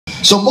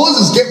So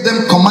Moses gave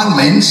them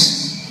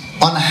commandments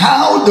on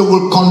how they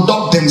will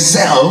conduct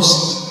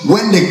themselves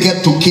when they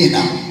get to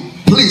Canaan.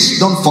 Please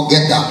don't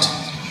forget that.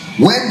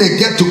 When they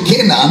get to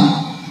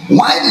Canaan,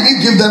 why did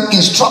he give them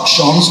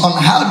instructions on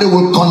how they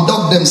will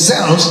conduct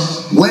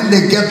themselves when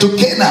they get to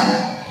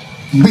Canaan?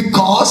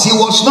 Because he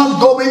was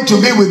not going to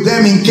be with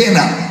them in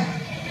Canaan.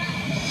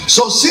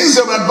 So since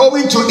they were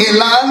going to a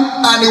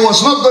land and he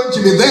was not going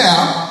to be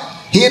there,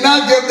 he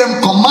now gave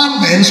them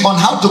commandments on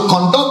how to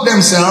conduct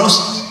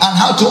themselves and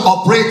how to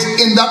operate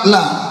in that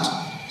land.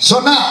 So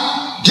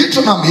now,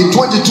 Deuteronomy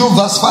 22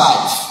 verse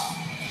 5.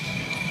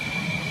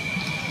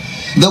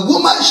 The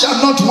woman shall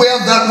not wear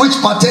that which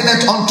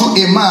pertaineth unto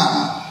a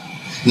man,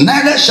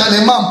 neither shall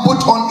a man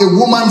put on a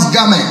woman's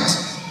garment.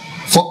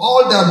 For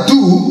all that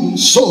do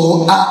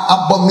so are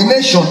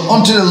abomination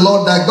unto the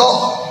Lord thy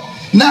God.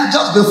 Now,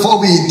 just before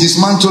we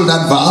dismantle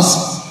that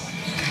verse,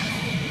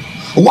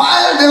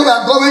 while they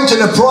were going to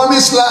the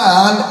promised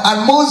land,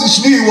 and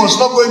Moses knew he was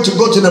not going to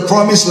go to the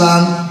promised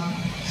land,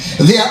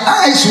 their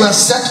eyes were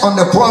set on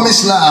the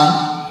promised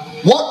land.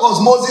 What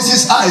was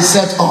Moses' eyes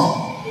set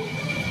on?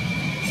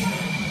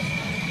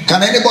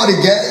 Can anybody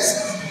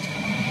guess?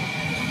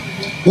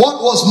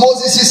 What was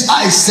Moses'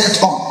 eyes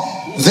set on?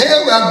 They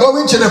were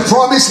going to the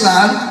promised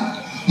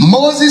land.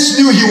 Moses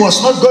knew he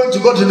was not going to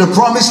go to the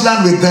promised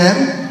land with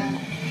them.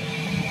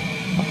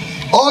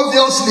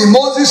 Obviously,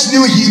 Moses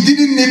knew he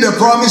didn't need the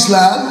promised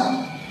land.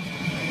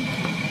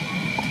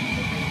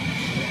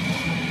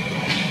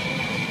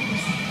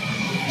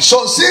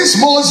 So since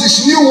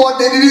Moses knew what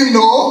they didn't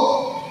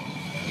know,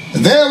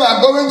 they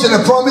were going to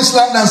the promised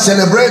land and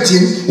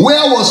celebrating.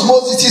 Where was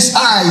Moses'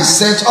 eyes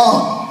set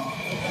on?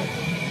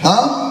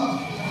 Huh?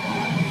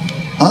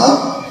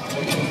 Huh?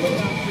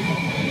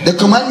 The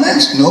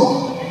commandments?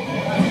 No.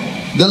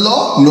 The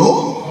law?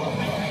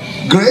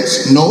 No.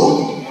 Grace?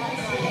 No.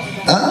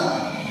 Huh?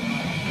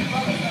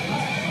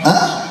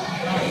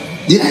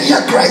 Huh? Did I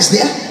hear Christ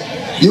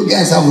there? You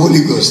guys have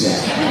Holy Ghost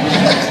there.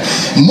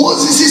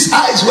 Moses'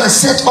 eyes were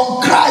set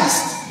on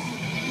Christ.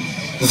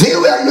 They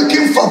were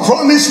looking for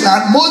promised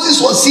land.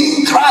 Moses was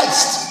seeing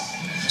Christ.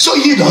 So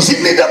he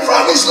doesn't need the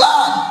promised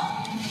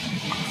land.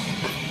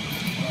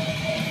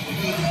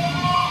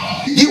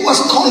 He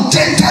was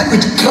contented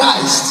with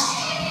Christ.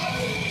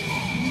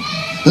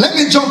 Let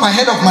me jump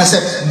ahead of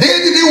myself. They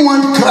didn't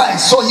want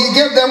Christ, so he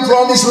gave them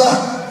promised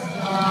land.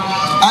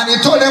 And he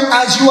told them,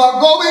 as you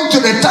are going to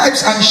the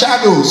types and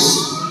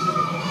shadows,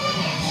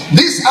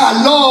 these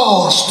are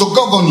laws to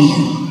govern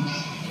you.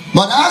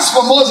 But as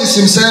for Moses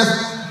himself,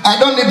 I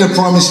don't need the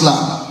promised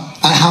land.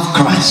 I have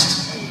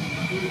Christ.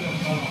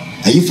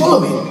 Are you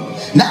following?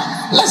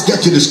 Now, let's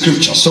get to the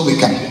scripture so we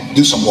can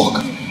do some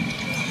work.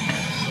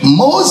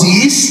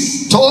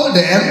 Moses told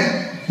them,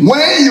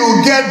 when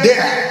you get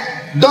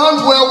there,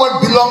 don't wear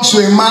what belongs to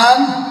a man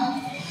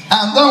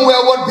and don't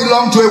wear what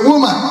belongs to a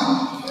woman.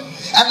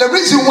 And the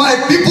reason why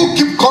people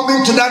keep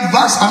coming to that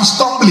verse and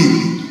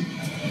stumbling,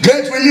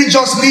 great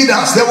religious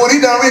leaders, they will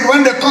read and read,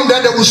 when they come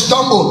there they will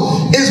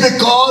stumble, is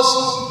because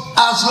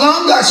as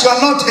long as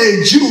you're not a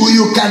Jew,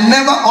 you can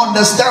never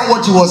understand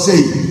what he was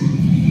saying.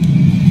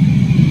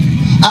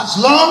 As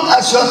long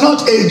as you're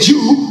not a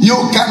Jew, you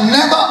can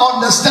never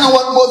understand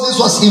what Moses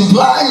was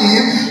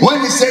implying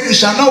when he said you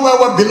shall not wear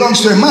what belongs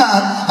to a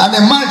man and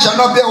a man shall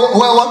not wear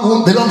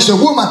what belongs to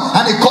a woman,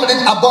 and he called it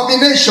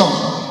abomination.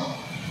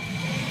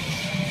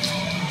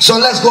 So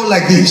let's go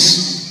like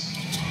this.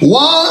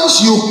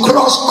 Once you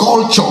cross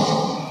culture,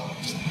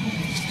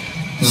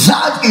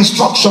 that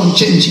instruction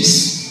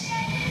changes.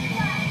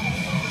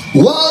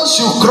 Once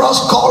you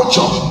cross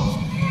culture,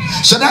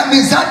 so that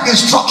means that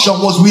instruction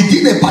was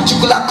within a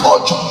particular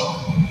culture.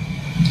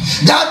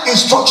 That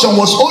instruction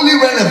was only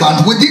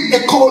relevant within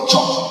a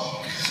culture.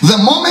 The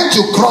moment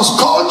you cross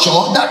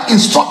culture, that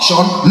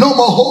instruction no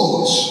more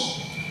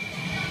holds.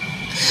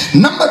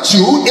 Number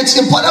two, it's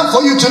important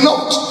for you to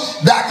note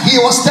that he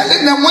was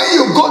telling them, when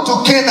you go to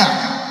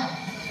Canaan,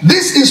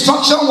 this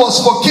instruction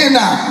was for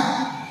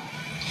Canaan.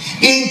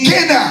 In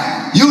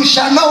Canaan, you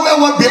shall not wear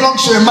what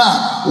belongs to a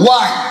man.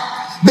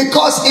 Why?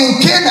 Because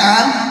in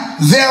Canaan,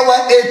 there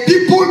were a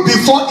people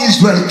before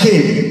Israel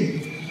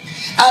came.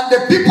 And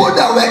the people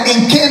that were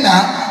in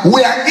Canaan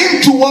were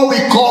into what we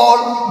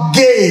call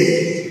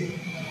gay.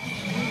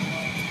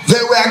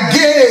 There were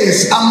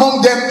gays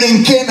among them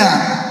in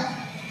Canaan.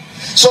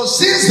 So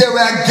since there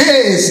were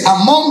gays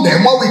among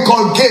them, what we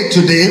call gay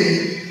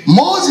today,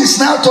 Moses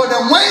now told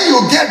them, when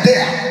you get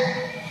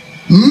there,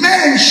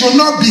 men should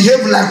not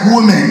behave like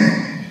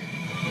women.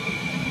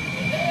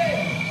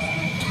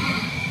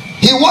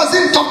 He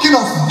wasn't talking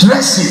of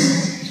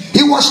dressing.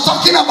 He was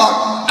talking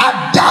about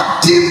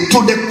adapting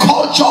to the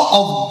culture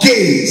of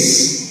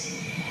gays.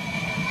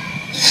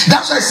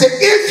 That's why I said,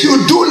 if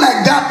you do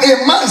like that,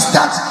 a man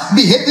starts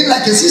behaving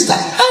like a sister.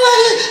 How are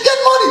you? Get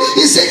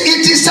money. He said,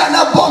 it is an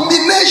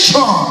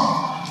abomination.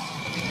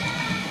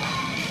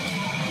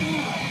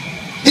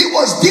 He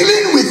was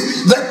dealing with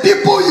the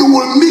people you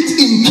will meet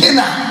in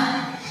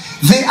Canaan.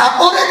 They are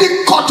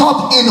already caught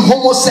up in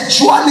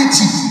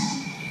homosexuality.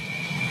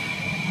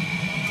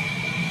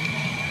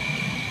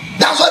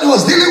 That's what he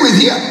was dealing with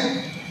here.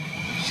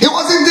 He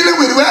wasn't dealing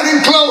with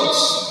wearing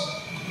clothes.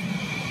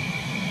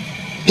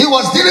 He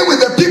was dealing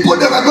with the people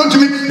that were going to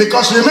meet,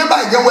 because remember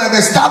again, we have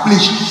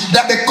established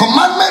that the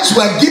commandments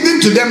were given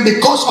to them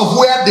because of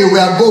where they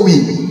were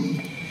going.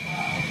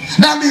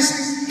 That means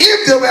if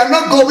they were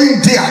not going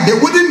there, they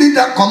wouldn't need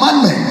that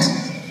commandment.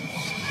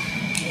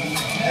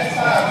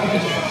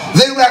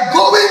 They were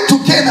going to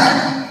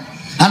Canaan,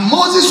 and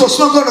Moses was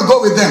not going to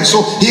go with them,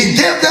 so he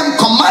gave them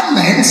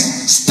commandments,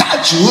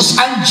 statutes,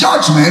 and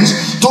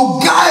judgments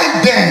to guide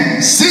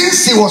them,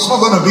 since he was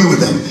not going to be with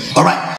them. All right.